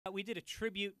We did a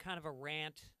tribute, kind of a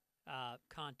rant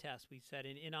contest. We said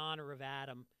in honor of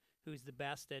Adam, who's the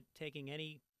best at taking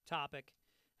any topic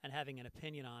and having an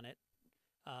opinion on it.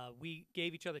 We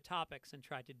gave each other topics and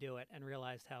tried to do it and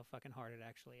realized how fucking hard it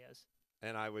actually is.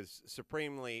 And I was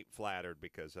supremely flattered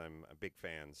because I'm big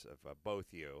fans of both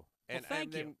you. And,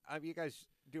 thank you. You guys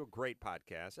do a great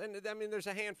podcast. And, I mean, there's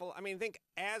a handful. I mean, I think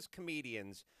as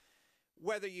comedians,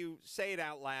 whether you say it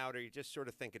out loud or you just sort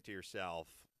of think it to yourself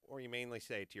or you mainly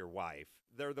say it to your wife,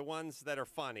 they're the ones that are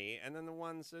funny and then the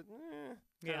ones that,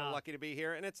 kind of lucky to be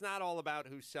here. And it's not all about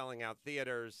who's selling out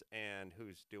theaters and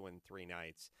who's doing 3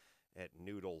 nights at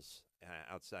Noodles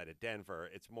outside of Denver.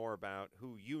 It's more about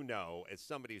who you know as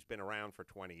somebody who's been around for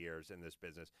 20 years in this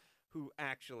business, who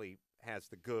actually has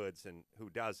the goods and who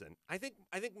doesn't. I think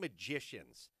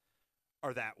magicians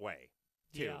are that way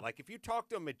too. Yeah. Like if you talk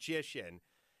to a magician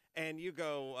and you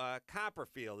go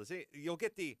Copperfield, you'll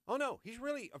get the he's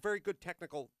really a very good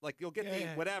technical. Like you'll get the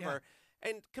whatever. Yeah.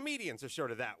 And comedians are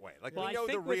sort of that way. Like we know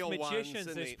the real ones. With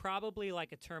magicians, there's probably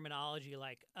like a terminology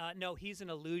like, no, he's an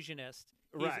illusionist.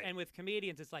 Right. And with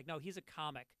comedians, it's like, no, he's a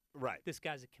comic. Right. This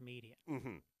guy's a comedian.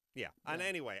 Mm-hmm. Yeah. And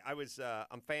anyway,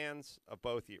 I'm fans of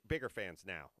both you. Bigger fans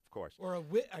now, of course. Or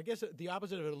I guess the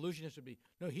opposite of an illusionist would be,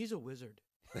 no, he's a wizard.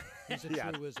 He's a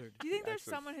true wizard. Do you think there's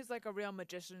someone who's like a real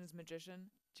magician's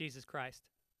magician? Jesus Christ.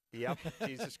 Yep,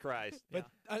 Jesus Christ. But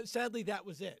sadly, that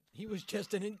was it. He was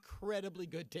just an incredibly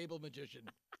good table magician.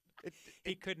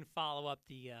 He couldn't follow up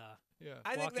the.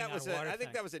 I think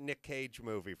that was a Nick Cage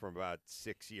movie from about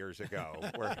 6 years ago,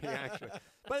 where he actually.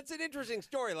 But it's an interesting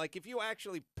story. Like if you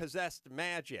actually possessed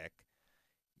magic,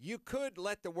 you could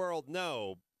let the world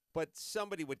know, but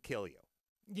somebody would kill you.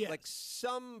 Yes. Like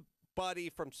somebody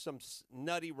from some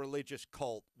nutty religious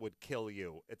cult would kill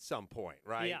you at some point,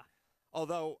 right? Yeah.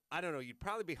 Although, I don't know, you'd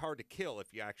probably be hard to kill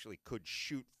if you actually could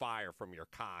shoot fire from your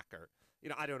cock or,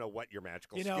 I don't know what your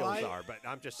magical skills are, but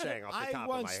I'm just saying off the top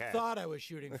of my head. I once thought I was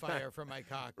shooting fire from my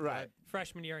cock. Right.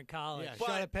 Freshman year in college. Yeah,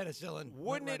 shot at penicillin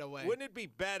right away. Wouldn't it be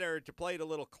better to play it a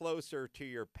little closer to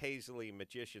your Paisley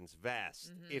magician's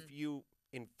vest if you,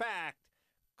 in fact,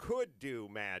 could do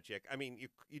magic? I mean,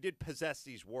 you did possess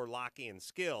these Warlockian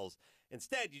skills.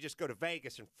 Instead, you just go to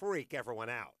Vegas and freak everyone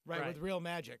out. Right, with real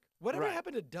magic. Whatever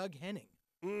happened to Doug Henning?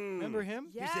 Remember him?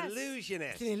 Yes. He's an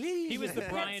illusionist. He was the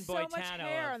Brian so Boitano much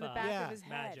hair on the back of his head.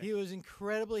 magic. He was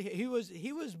incredibly. He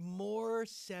was more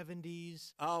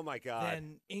 70s. Oh my God.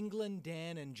 Than England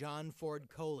Dan and John Ford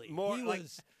Coley. More he like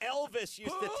was, Elvis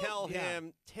used to tell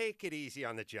him, "Take it easy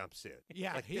on the jumpsuit."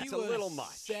 Yeah, like, he it's was a little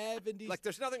much. 70s. Like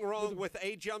there's nothing wrong with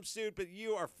a jumpsuit, but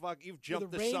you've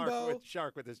jumped the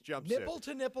shark with this jumpsuit. Nipple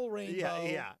to nipple rainbow.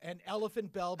 Yeah. And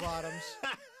elephant bell bottoms.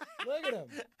 Look at him.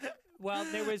 Well,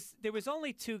 there was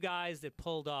only 2 guys that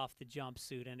pulled off the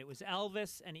jumpsuit, and it was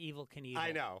Elvis and Evel Knievel.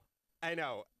 I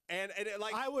know, and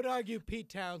like I would argue Pete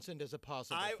Townsend is a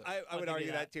possible. I would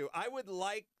argue that too. I would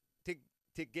like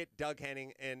to get Doug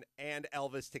Henning and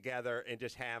Elvis together and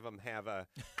just have them have a.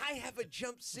 I have a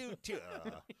jumpsuit too.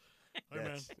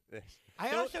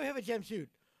 I also have a jumpsuit.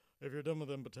 If you're done with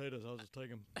them potatoes, I'll just take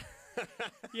them.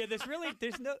 Yeah,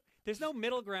 there's no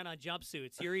middle ground on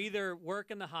jumpsuits. You're either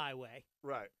working the highway,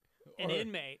 right, an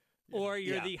inmate, or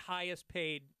you're the highest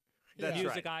paid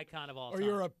music icon of all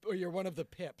time. Or you're one of the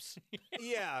Pips.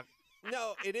 Yeah.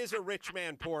 No, it is a rich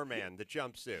man, poor man, the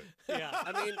jumpsuit. Yeah.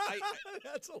 I mean,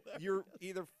 That's hilarious. you're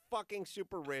either fucking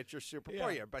super rich or super poor.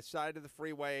 You're by side of the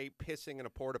freeway, pissing in a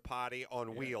porta potty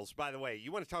on wheels. By the way,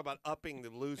 you want to talk about upping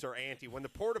the loser ante. When the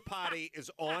porta potty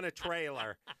is on a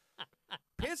trailer,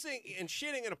 pissing and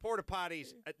shitting in a porta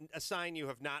potty's a sign you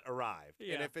have not arrived.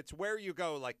 Yeah. And if it's where you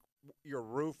go, like your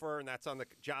roofer, and that's on the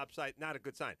job site, not a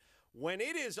good sign. When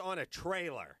it is on a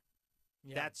trailer,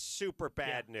 that's super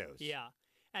bad news. Yeah.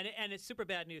 And it's super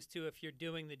bad news, too, if you're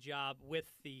doing the job with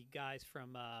the guys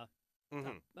from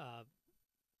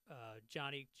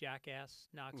Johnny Jackass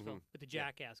Knoxville, with the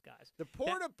Jackass guys. The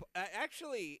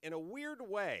actually, in a weird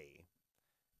way,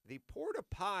 the porta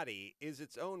potty is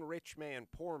its own rich man,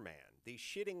 poor man. The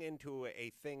shitting into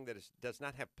a thing that does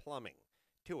not have plumbing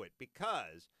to it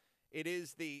because it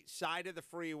is the side of the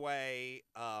freeway.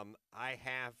 I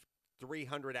have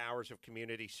 300 hours of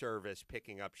community service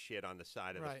picking up shit on the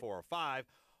side of the 405.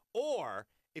 Or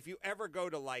if you ever go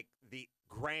to like the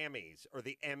Grammys or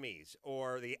the Emmys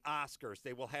or the Oscars,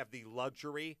 they will have the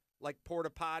luxury like porta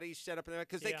potties set up in there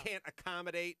because they can't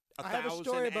accommodate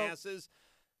 1,000 asses.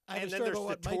 And then there's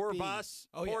the tour bus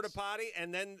porta potty.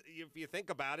 And then if you think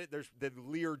about it, there's the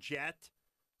Learjet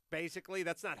Basically,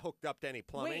 that's not hooked up to any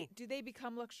plumbing. Wait, do they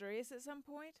become luxurious at some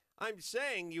point? I'm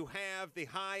saying you have the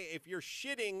high, if you're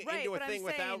shitting Right, into a but thing I'm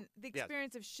without. saying the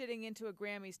experience of shitting into a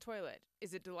Grammy's toilet,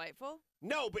 is it delightful?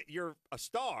 No, but you're a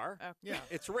star. Yeah.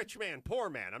 It's rich man, poor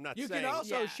man. I'm not You saying. can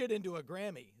also Yeah. shit into a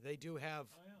Grammy. They do have.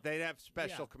 They'd have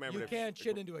special You commemorative. can't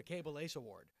shit into a Cable Ace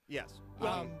Award. Yes.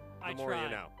 Um, the I more tried. you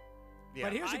know. Yeah.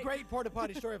 But here's a I- great porta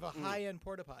potty story of a high-end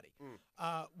porta potty.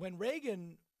 When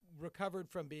Reagan recovered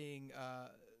from being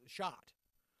shot,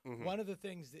 one of the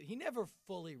things that he never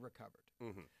fully recovered,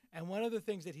 and one of the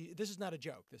things that this is not a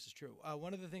joke, this is true.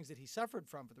 One of the things that he suffered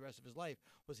from for the rest of his life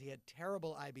was he had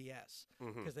terrible IBS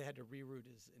because they had to reroute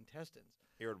his intestines.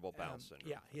 Irritable bowel syndrome.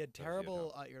 Yeah, he had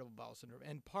terrible irritable bowel syndrome,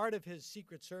 and part of his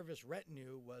Secret Service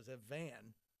retinue was a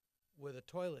van with a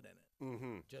toilet in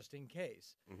it, just in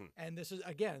case. And this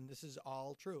is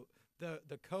all true.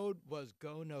 The code was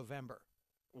Go November.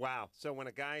 Wow. So when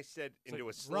a guy said into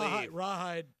a sleeve,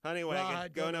 Rawhide, honey wagon,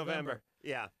 Rawhide, go November.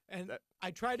 Yeah. And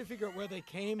I tried to figure out where they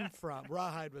came from.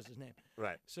 Rawhide was his name.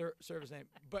 Right. Service name.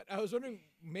 But I was wondering,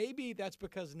 maybe that's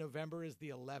because November is the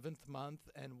 11th month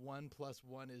and 1 +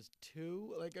 1 is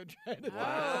 2. Like, I'm trying to.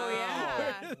 Oh,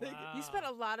 yeah. Wow. You spent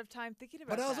a lot of time thinking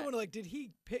about But I also that. wonder, like, did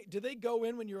they go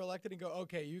in when you were elected and go,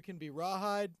 okay, you can be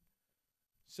Rawhide,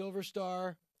 Silver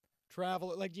Star,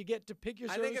 Traveler? Like, you get to pick your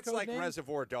I service think it's code like name?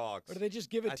 Reservoir Dogs. Or do they just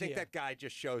give it to I think you? that guy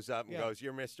just shows up and Yeah. goes,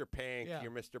 "You're Mr. Pink, Yeah.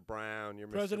 you're Mr. Brown, you're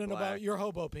President Mr. Black." about your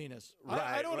hobo penis. I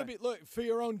Right, don't want right. to be, look, for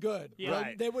your own good. Yeah. Well,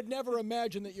 Right. They would never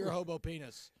imagine that you're a hobo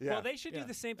penis. Yeah. Well, they should Yeah. do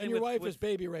the same thing And your with, wife with is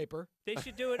baby raper. They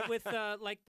should do it with like